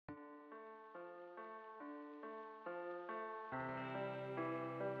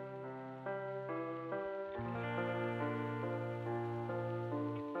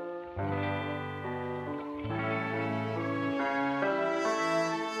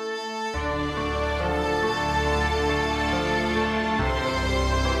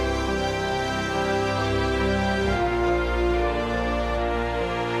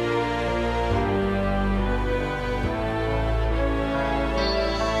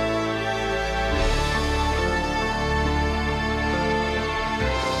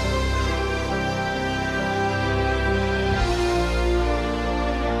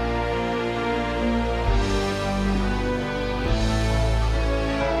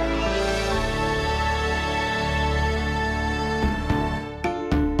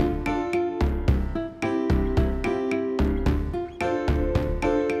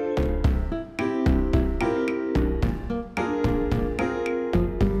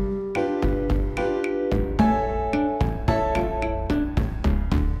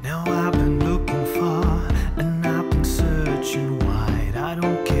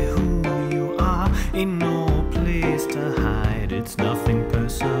nothing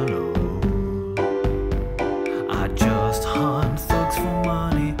personal. I just hunt thugs for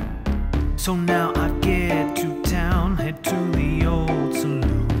money. So now I get to town, head to the old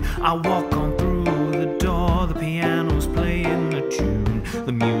saloon. I walk on through the door, the piano's playing a tune.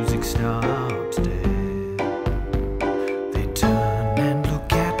 The music stops dead. They turn and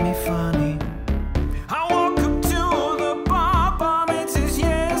look at me funny. I walk up to the bar, barmaid says,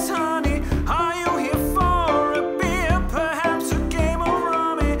 "Yes, honey, are you here for a beer? Perhaps a game of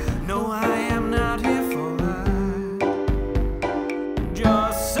rummy?" No, I am not here for that.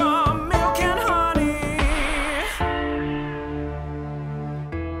 Just some milk and honey.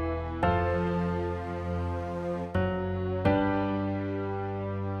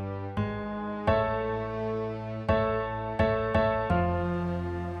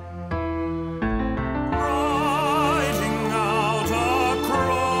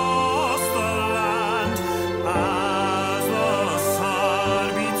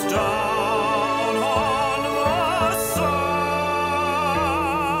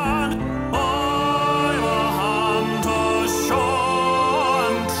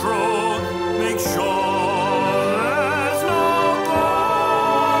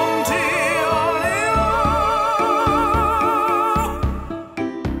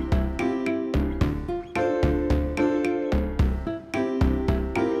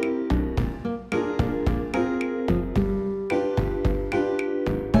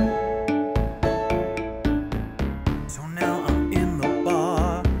 So now I'm in the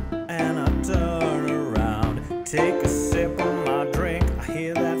bar and I turn around, take a sip of my drink. I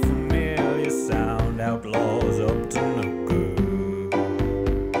hear that familiar sound, outlaws up to no good,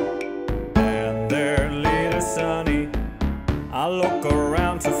 and their leader Sonny. I look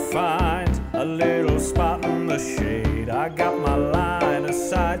around to find a little spot in the shade. I got my line of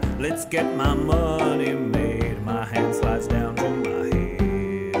sight, let's get my money made. My hand slides down to my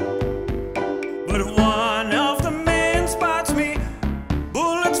head, but one of the men spots me.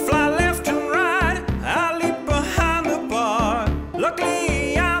 Bullets fly left and right. I leap behind the bar.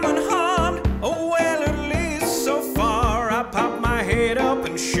 Luckily I'm unharmed. Oh well, at least so far. I pop my head up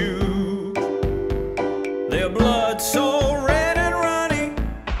and shoot. Their blood so red and runny.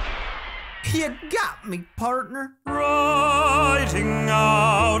 You got me, partner. Riding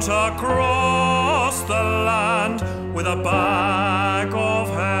out across the land with a bag